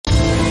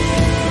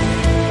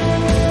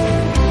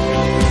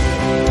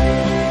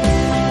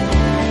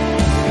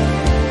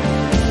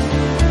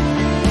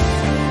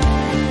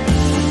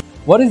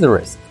What is a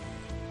risk?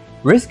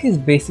 Risk is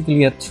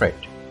basically a threat.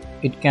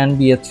 It can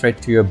be a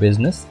threat to your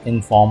business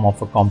in form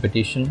of a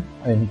competition,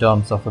 in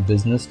terms of a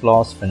business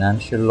loss,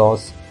 financial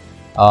loss.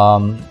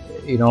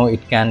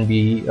 It can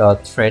be a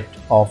threat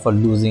of a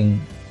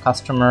losing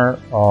customer.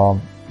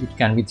 It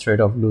can be threat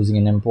of losing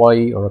an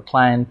employee or a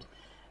client.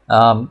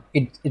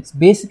 It's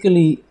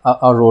basically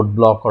a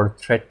roadblock or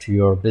threat to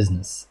your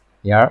business.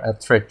 Yeah, a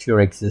threat to your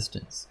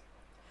existence.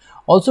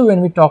 Also, when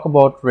we talk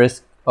about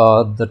risk,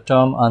 the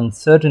term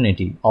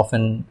uncertainty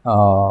often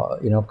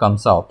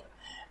comes out.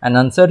 And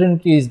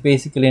uncertainty is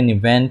basically an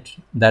event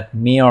that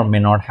may or may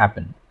not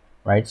happen,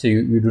 right? So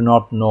you do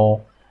not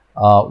know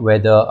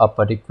whether a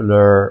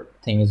particular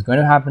thing is going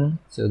to happen.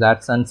 So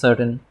that's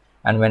uncertain.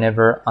 And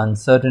whenever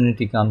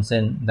uncertainty comes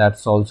in,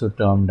 that's also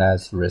termed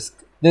as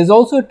risk. There's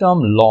also a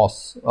term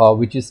loss,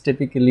 which is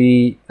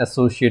typically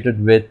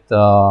associated with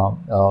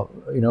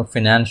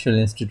financial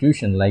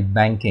institution like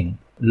banking.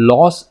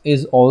 Loss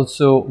is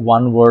also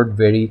one word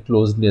very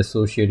closely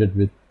associated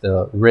with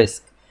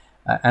risk,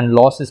 and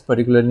loss is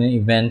particularly an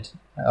event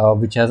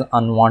which has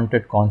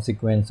unwanted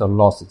consequence or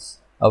losses.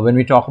 When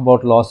we talk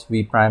about loss,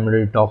 we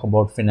primarily talk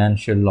about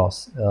financial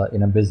loss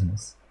in a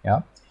business.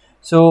 Yeah.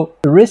 So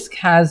risk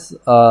has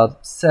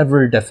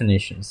several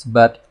definitions,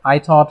 but I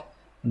thought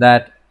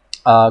that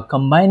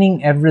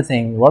combining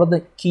everything, what are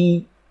the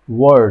key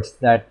words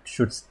that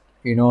should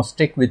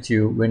stick with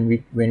you when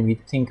we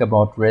think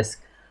about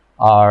risk?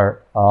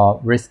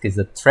 Risk is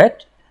a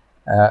threat,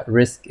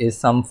 risk is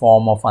some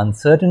form of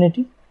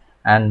uncertainty,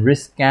 and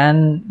risk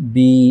can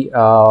be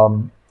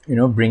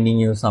bringing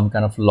you some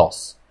kind of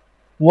loss.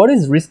 What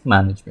is risk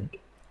management?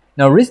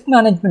 Now, risk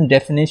management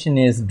definition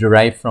is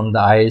derived from the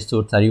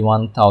ISO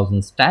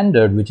 31000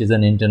 standard, which is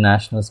an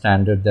international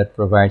standard that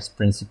provides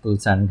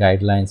principles and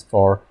guidelines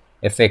for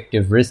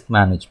effective risk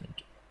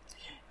management.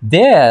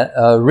 There,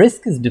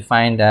 risk is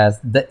defined as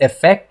the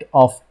effect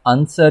of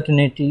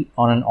uncertainty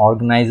on an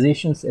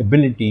organization's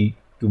ability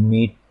to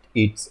meet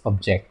its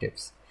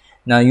objectives.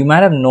 Now, you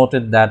might have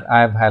noted that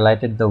I have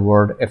highlighted the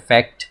word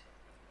effect,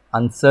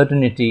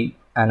 uncertainty,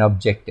 and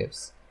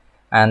objectives.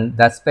 And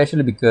that's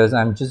especially because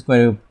I'm just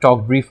going to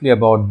talk briefly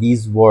about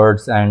these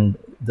words and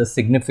the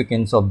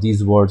significance of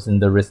these words in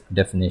the risk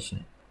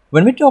definition.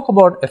 When we talk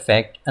about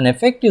effect, an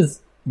effect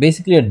is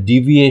basically a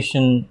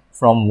deviation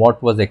from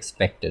what was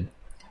expected.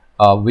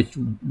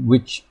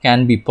 Which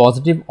can be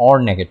positive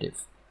or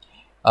negative.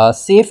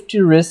 Safety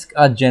risks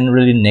are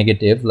generally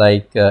negative,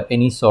 like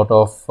any sort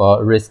of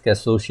risk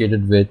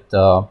associated with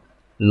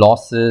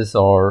losses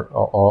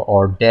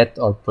or death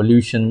or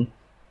pollution.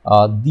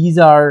 These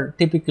are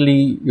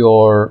typically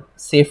your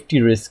safety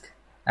risk,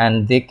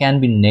 and they can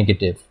be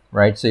negative,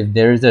 right? So if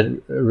there is a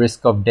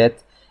risk of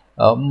death,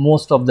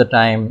 most of the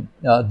time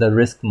the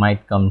risk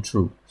might come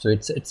true. So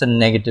it's a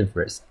negative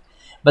risk.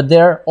 But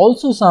there are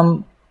also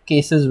some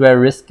cases where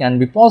risk can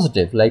be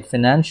positive, like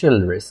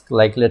financial risk.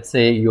 Like, let's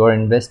say you are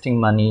investing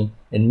money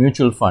in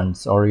mutual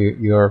funds, or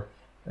you're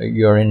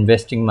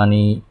investing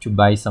money to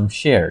buy some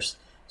shares.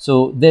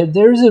 So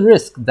there is a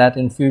risk that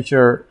in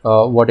future,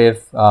 what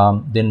if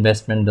the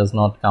investment does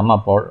not come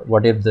up, or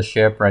what if the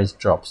share price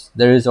drops?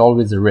 There is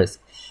always a risk.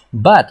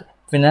 But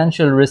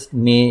financial risk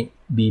may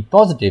be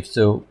positive.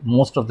 So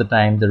most of the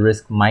time, the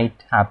risk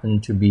might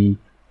happen to be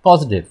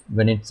positive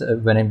when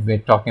we're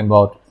talking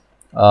about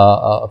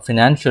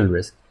financial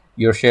risk.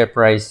 Your share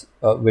price,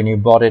 when you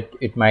bought it,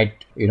 it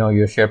might,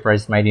 your share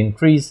price might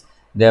increase,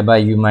 thereby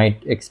you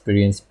might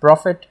experience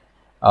profit.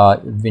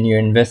 When you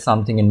invest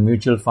something in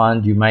mutual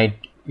fund, you might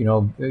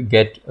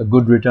get a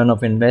good return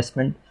of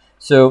investment.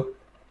 So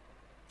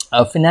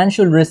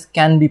financial risk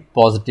can be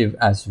positive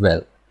as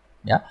well.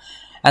 Yeah.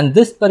 And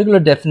this particular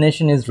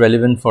definition is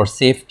relevant for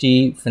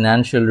safety,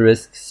 financial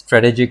risk,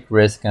 strategic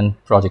risk,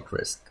 and project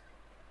risk.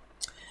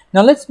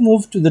 Now let's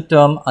move to the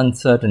term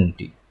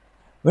uncertainty.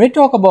 When we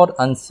talk about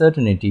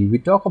uncertainty, we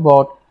talk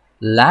about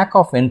lack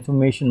of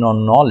information or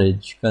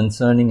knowledge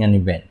concerning an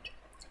event,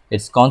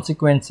 its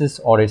consequences,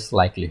 or its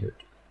likelihood,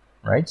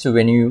 right? So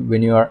when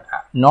you are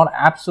not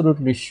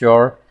absolutely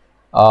sure,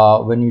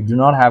 when you do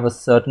not have a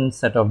certain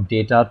set of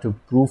data to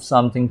prove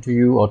something to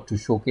you or to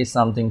showcase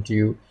something to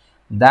you,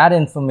 that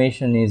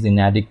information is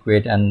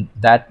inadequate, and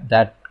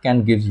that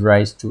can give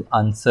rise to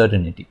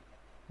uncertainty,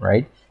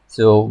 right?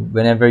 So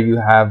whenever you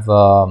have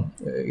a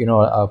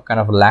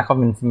kind of a lack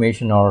of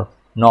information or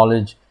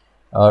knowledge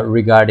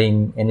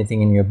regarding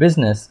anything in your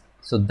business,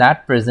 so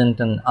that present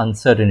an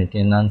uncertainty,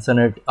 and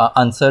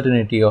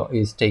uncertainty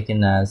is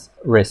taken as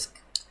risk.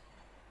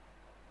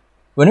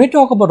 When we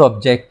talk about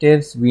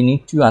objectives, we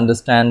need to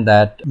understand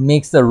that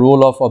makes the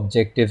role of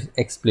objectives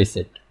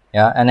explicit.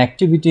 Yeah, an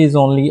activity is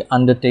only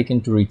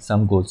undertaken to reach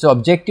some goal. So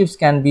objectives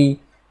can be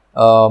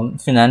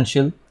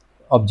financial,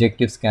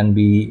 objectives can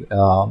be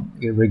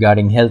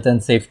regarding health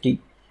and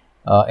safety,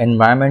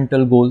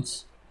 environmental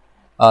goals.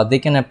 They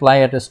can apply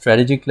at a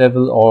strategic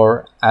level,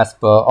 or as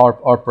per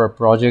or per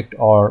project,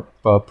 or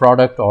per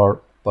product, or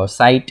per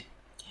site.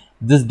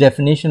 This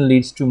definition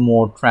leads to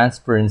more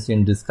transparency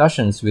in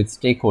discussions with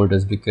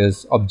stakeholders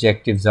because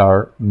objectives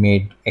are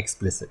made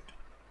explicit.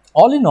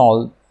 All in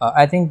all,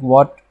 I think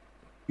what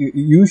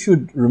you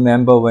should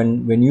remember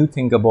when you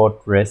think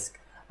about risk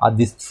are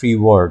these three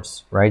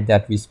words, right,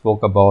 that we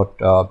spoke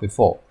about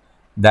before.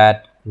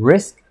 That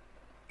risk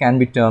can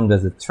be termed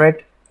as a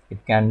threat,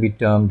 it can be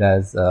termed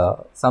as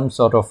some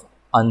sort of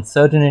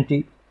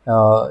uncertainty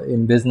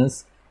in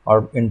business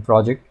or in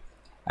project,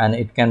 and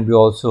it can be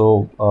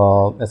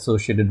also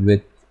associated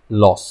with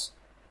loss.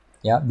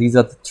 Yeah, these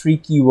are the three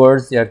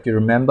keywords you have to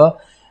remember.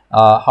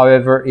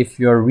 However, if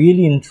you're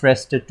really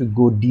interested to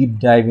go deep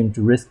dive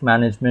into risk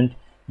management,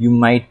 you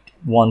might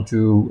want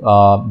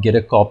to get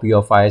a copy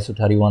of ISO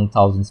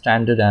 31000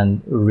 standard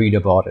and read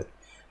about it.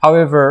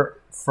 However,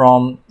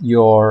 from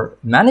your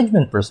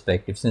management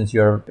perspective, since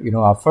you're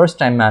a first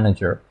time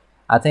manager,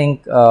 I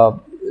think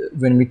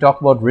when we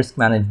talk about risk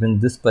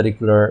management, this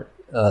particular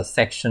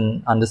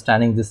section,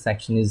 understanding this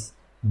section is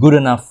good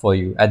enough for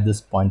you at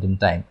this point in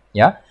time.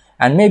 Yeah,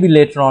 and maybe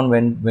later on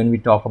when we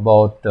talk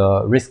about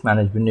risk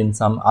management in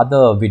some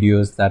other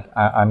videos that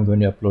I'm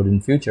going to upload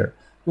in future,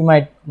 we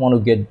might want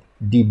to get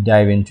deep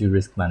dive into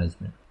risk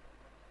management.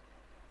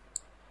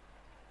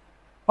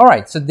 All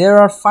right, so there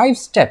are 5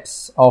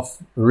 steps of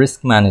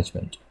risk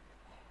management,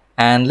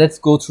 and let's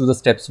go through the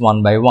steps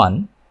one by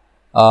one.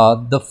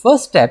 The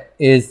first step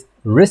is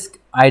risk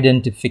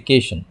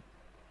identification,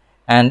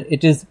 and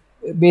it is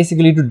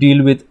basically to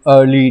deal with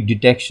early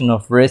detection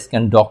of risk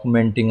and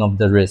documenting of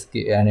the risk,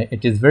 and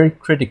it is very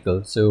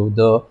critical. So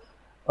the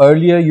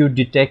earlier you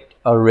detect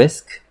a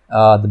risk,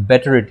 the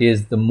better it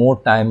is, the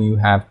more time you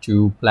have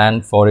to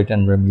plan for it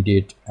and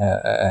remediate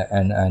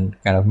and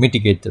kind of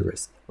mitigate the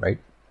risk, right?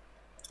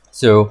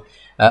 So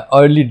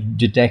early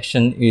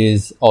detection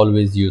is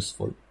always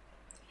useful.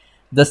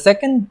 The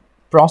second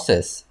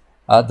process,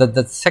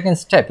 the second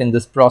step in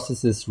this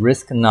process is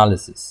risk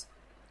analysis.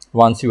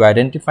 Once you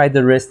identify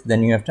the risk,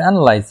 then you have to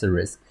analyze the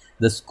risk,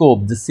 the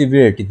scope, the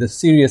severity, the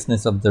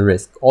seriousness of the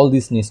risk. All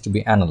this needs to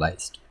be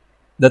analyzed.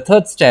 The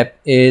third step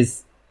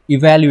is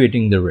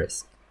evaluating the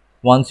risk.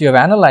 Once you have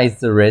analyzed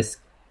the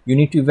risk, you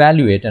need to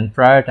evaluate and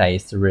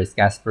prioritize the risk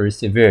as per its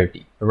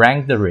severity.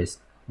 Rank the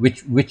risk.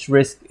 Which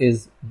risk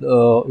is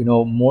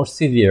more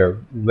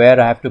severe, where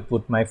I have to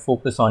put my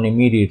focus on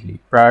immediately.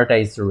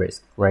 Prioritize the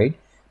risk, right?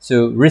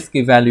 So risk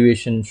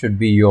evaluation should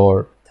be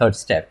your third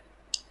step.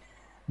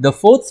 The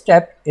fourth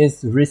step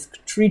is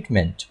risk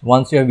treatment.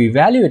 Once you have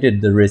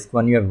evaluated the risk,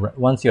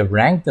 once you have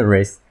ranked the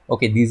risk,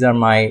 okay, these are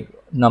my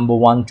number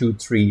 1, 2,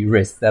 3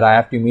 risks that I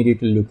have to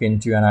immediately look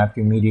into and I have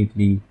to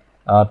immediately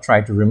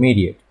try to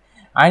remediate.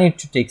 I need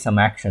to take some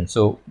action.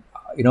 So,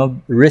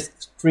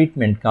 risk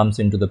treatment comes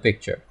into the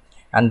picture,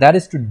 and that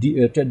is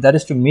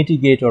to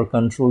mitigate or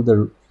control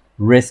the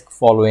risk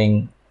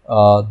following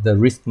the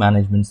risk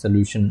management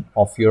solution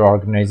of your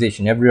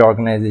organization. Every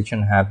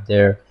organization have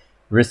their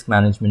risk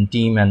management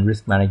team and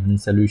risk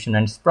management solution,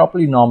 and it's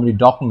properly normally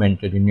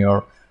documented in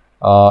your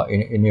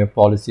in your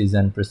policies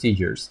and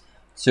procedures.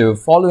 So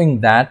following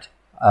that,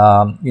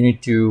 you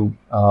need to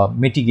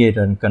mitigate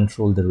and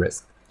control the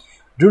risk.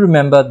 Do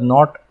remember,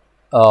 not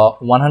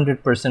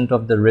 100%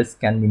 of the risk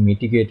can be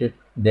mitigated.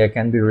 There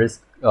can be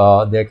risk.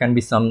 There can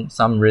be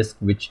some risk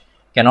which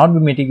cannot be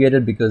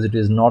mitigated because it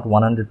is not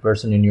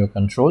 100% in your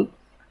control.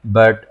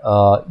 But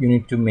you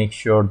need to make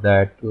sure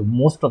that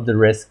most of the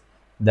risk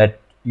that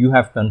you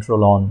have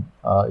control on,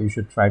 you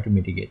should try to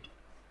mitigate.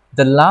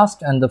 The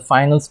last and the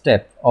final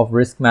step of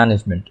risk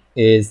management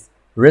is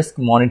risk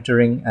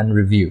monitoring and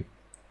review,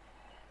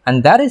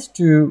 and that is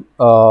to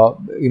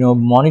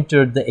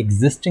monitor the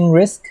existing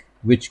risk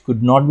which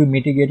could not be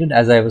mitigated.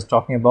 As I was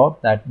talking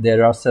about, that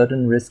there are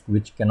certain risks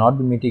which cannot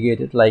be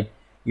mitigated, like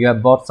you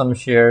have bought some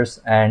shares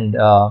and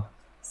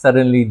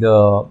suddenly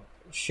the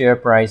share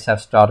price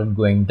have started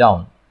going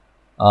down.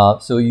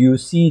 So you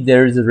see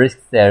there is a risk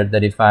there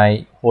that if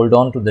I hold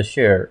on to the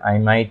share, I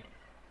might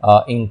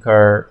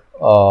incur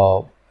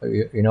a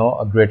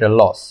greater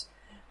loss.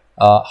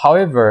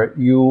 However,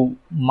 you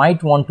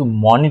might want to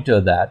monitor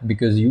that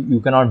because you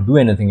cannot do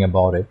anything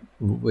about it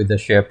with the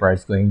share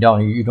price going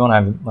down. You don't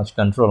have much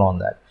control on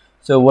that.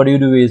 So what you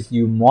do is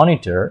you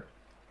monitor,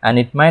 and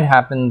it might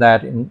happen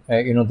that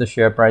the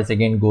share price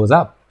again goes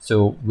up.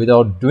 So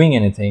without doing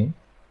anything,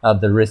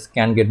 the risk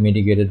can get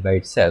mitigated by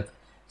itself.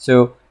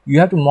 So you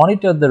have to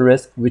monitor the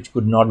risk which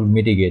could not be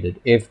mitigated.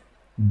 If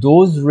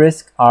those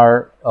risks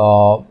are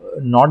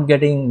not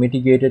getting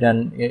mitigated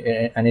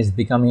and is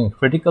becoming a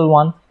critical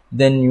one,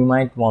 then you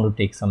might want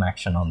to take some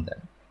action on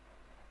them.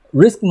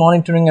 Risk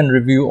monitoring and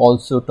review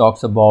also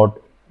talks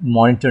about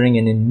monitoring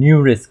any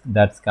new risk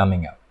that's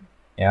coming up.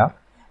 Yeah,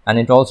 and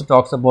it also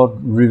talks about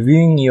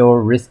reviewing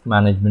your risk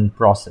management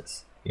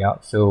process. Yeah,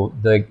 so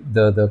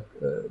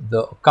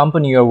the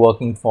company you're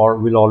working for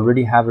will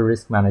already have a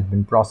risk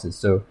management process.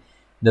 So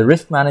the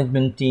risk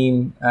management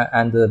team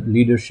and the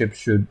leadership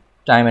should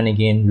time and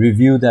again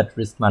review that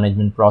risk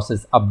management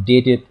process,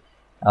 update it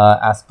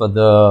as per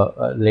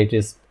the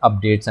latest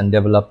updates and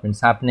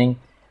developments happening,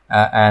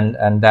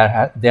 and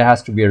there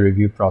has to be a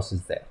review process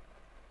there.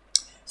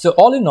 So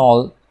all in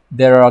all,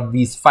 there are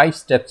these 5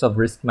 steps of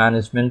risk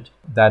management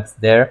that's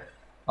there.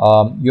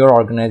 Your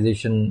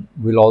organization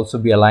will also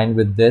be aligned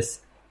with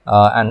this.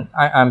 And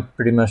I'm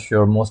pretty much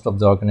sure most of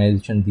the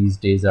organization these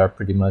days are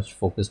pretty much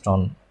focused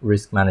on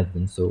risk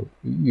management, so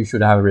you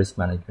should have risk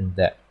management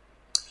there.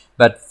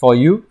 But for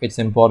you, it's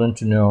important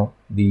to know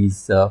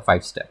these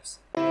 5 steps.